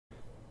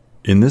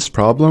In this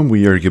problem,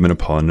 we are given a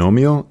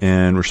polynomial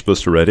and we're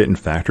supposed to write it in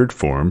factored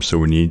form, so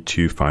we need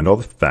to find all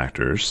the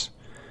factors.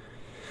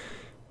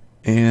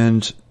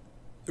 And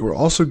we're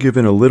also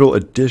given a little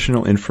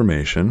additional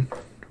information,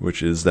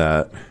 which is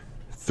that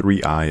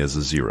 3i is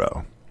a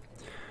 0.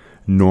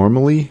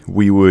 Normally,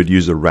 we would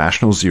use a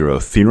rational zero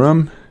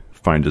theorem,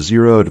 find a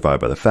 0, divide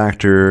by the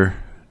factor,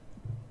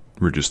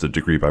 reduce the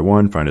degree by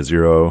 1, find a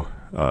 0,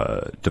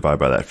 divide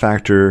by that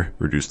factor,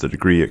 reduce the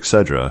degree,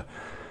 etc.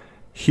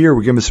 Here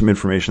we're given some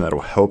information that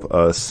will help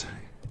us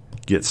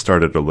get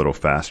started a little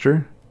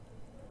faster.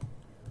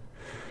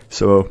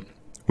 So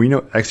we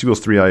know x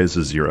equals 3i is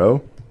a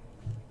 0.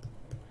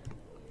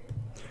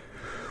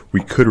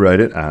 We could write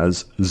it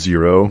as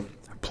 0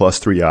 plus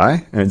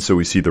 3i, and so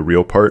we see the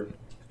real part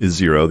is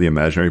 0, the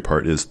imaginary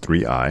part is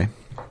 3i.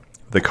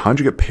 The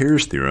conjugate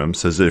pairs theorem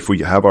says that if we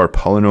have our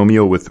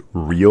polynomial with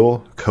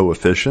real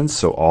coefficients,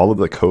 so all of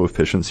the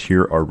coefficients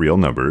here are real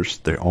numbers,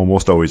 they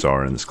almost always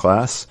are in this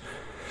class.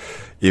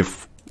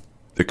 If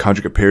the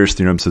conjugate pairs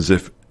theorem says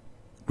if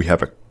we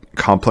have a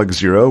complex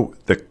 0,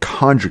 the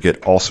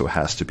conjugate also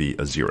has to be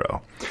a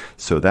 0.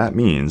 So that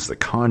means the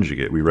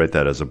conjugate, we write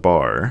that as a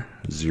bar,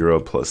 0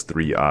 plus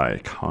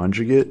 3i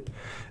conjugate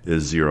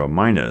is 0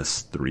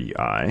 minus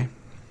 3i,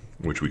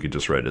 which we could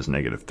just write as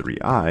negative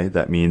 3i.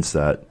 That means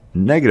that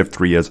negative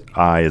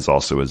 3i is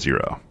also a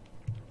 0.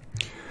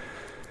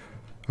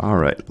 All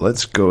right,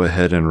 let's go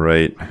ahead and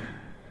write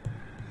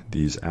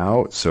these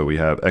out. So we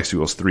have x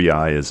equals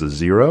 3i is a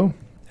 0,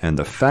 and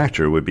the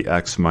factor would be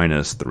x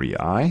minus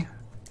 3i.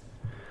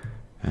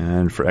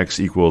 And for x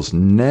equals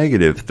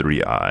negative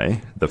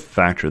 3i, the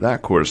factor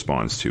that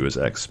corresponds to is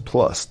x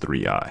plus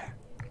 3i.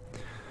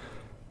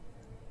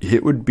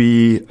 It would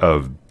be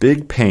of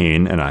big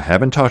pain, and I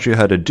haven't taught you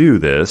how to do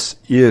this,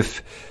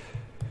 if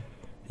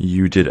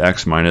you did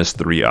x minus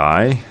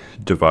 3i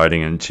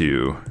dividing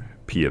into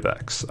p of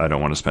x. I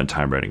don't want to spend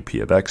time writing p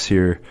of x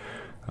here.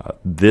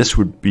 This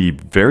would be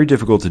very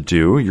difficult to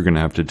do. You're going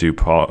to have to do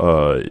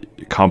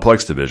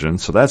complex division,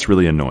 so that's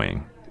really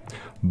annoying.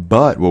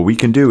 But what we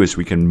can do is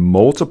we can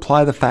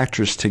multiply the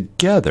factors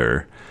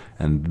together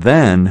and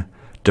then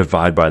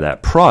divide by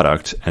that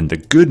product. And the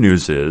good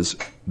news is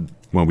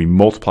when we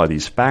multiply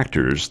these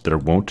factors, there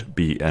won't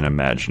be an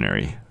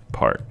imaginary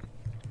part.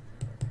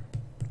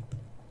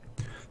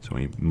 So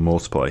we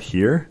multiply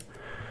here.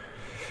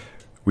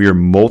 We are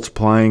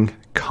multiplying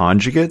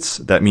conjugates.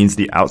 That means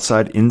the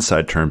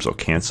outside-inside terms will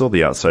cancel.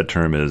 The outside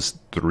term is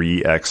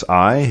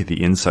 3xi.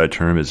 The inside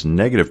term is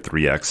negative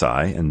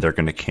 3xi, and they're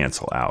going to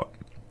cancel out.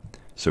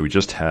 So we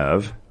just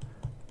have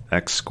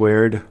x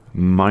squared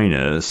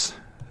minus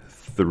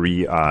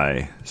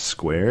 3i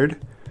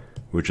squared,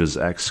 which is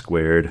x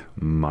squared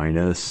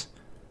minus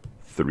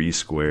 3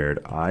 squared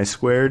I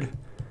squared.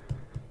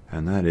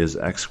 And that is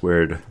x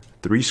squared.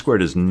 3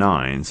 squared is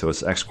 9, so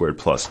it's x squared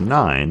plus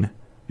 9.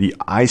 The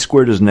I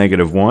squared is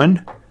negative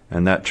 1,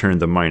 and that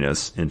turned the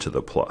minus into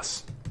the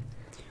plus.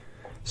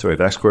 So we have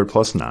x squared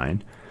plus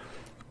 9.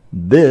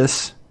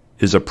 This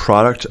is a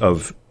product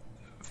of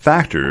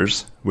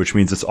factors, which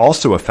means it's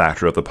also a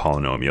factor of the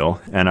polynomial,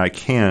 and I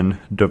can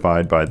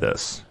divide by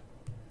this.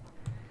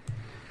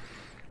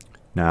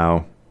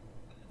 Now,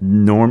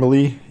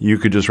 normally you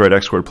could just write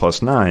x squared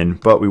plus 9,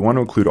 but we want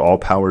to include all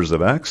powers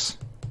of x.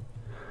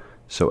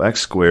 So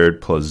x squared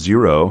plus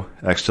 0,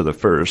 x to the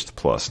first,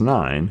 plus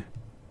 9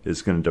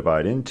 is going to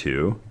divide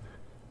into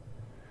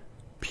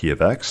p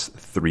of x,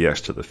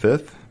 3x to the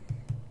fifth,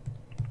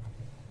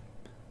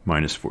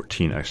 minus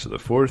 14x to the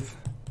fourth,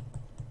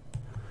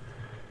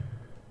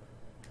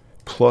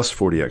 plus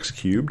 40x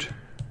cubed,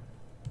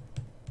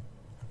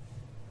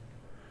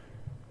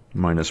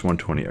 minus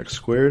 120x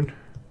squared,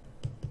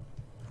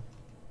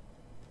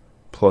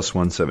 plus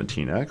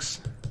 117x,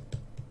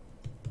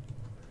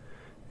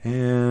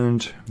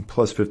 and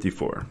plus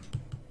 54.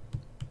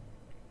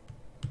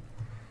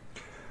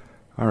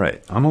 All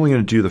right, I'm only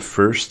going to do the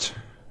first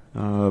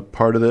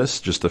part of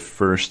this, just the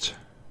first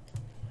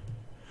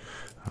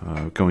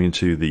going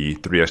into the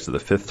 3x to the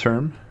fifth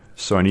term.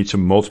 So I need to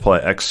multiply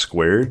x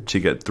squared to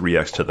get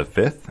 3x to the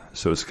fifth.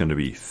 So it's going to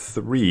be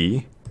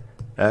 3x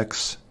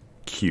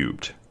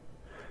cubed.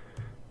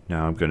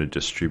 Now I'm going to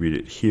distribute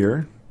it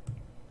here.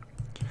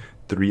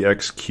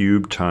 3x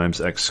cubed times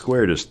x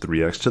squared is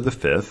 3x to the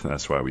fifth.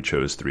 That's why we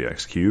chose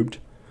 3x cubed.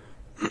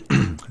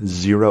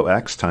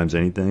 0x times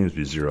anything would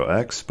be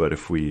 0x, but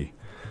if we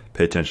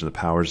pay attention to the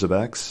powers of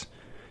x,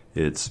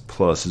 it's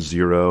plus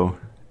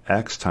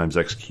 0x times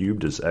x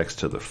cubed is x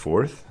to the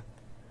fourth.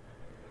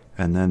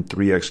 And then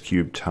 3x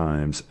cubed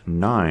times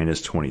 9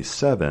 is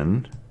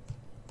 27x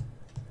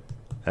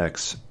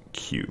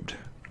cubed.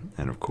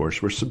 And of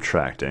course, we're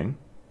subtracting.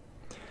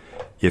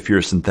 If you're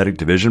a synthetic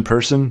division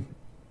person,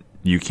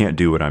 you can't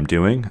do what I'm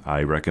doing.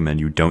 I recommend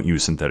you don't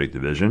use synthetic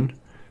division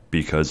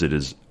because it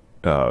is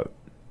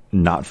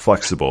not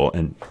flexible,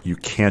 and you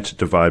can't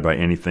divide by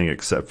anything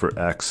except for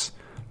x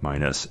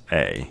minus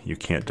a. You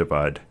can't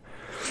divide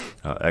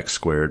x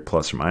squared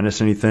plus or minus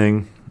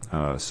anything.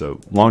 So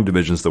long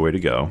division is the way to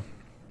go.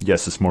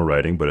 Yes, it's more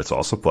writing, but it's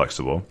also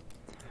flexible.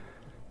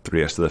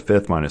 3x to the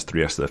fifth minus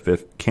 3x to the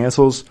fifth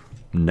cancels.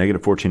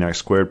 Negative 14x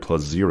squared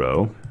plus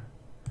 0.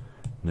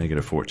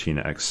 Negative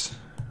 14x.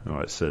 Oh,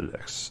 I said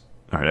x.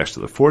 All right, x to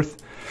the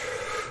fourth.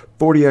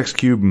 40x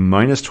cubed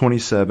minus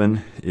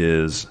 27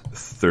 is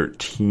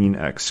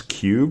 13x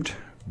cubed.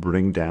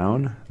 Bring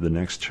down the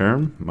next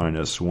term,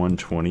 minus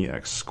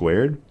 120x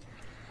squared.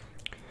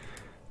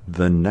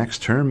 The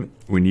next term,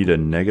 we need a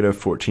negative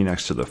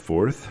 14x to the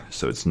fourth.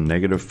 So it's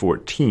negative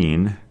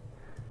 14x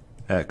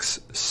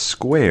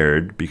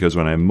squared, because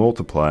when I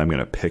multiply, I'm going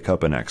to pick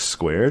up an x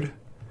squared.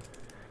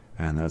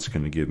 And that's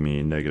going to give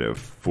me negative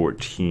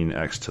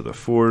 14x to the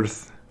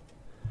fourth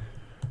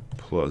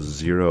plus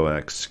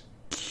 0x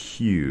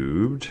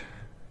cubed,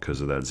 because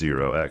of that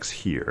 0x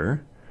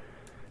here.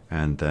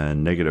 And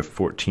then negative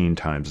 14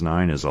 times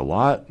 9 is a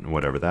lot.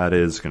 Whatever that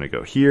is going to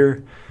go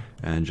here.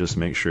 And just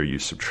make sure you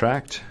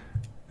subtract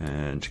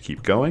and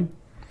keep going.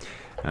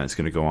 And it's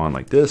going to go on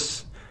like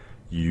this.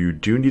 You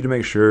do need to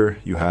make sure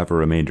you have a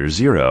remainder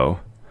 0.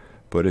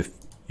 But if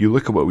you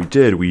look at what we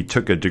did, we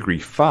took a degree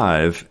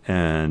 5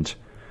 and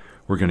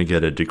we're going to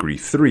get a degree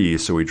 3.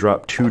 So we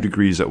dropped 2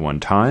 degrees at one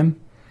time.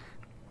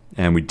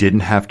 And we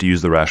didn't have to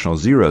use the rational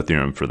zero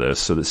theorem for this.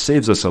 So this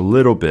saves us a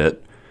little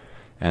bit.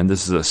 And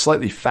this is a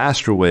slightly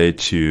faster way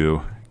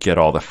to get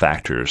all the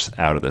factors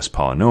out of this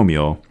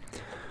polynomial.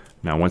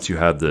 Now, once you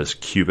have this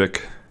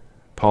cubic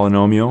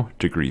polynomial,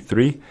 degree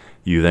 3,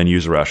 you then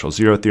use the rational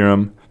zero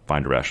theorem,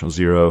 find a rational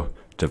zero,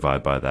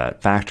 divide by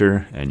that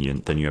factor, and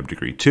then you have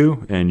degree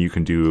 2, and you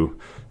can do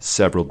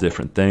several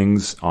different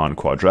things on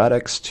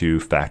quadratics to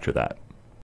factor that.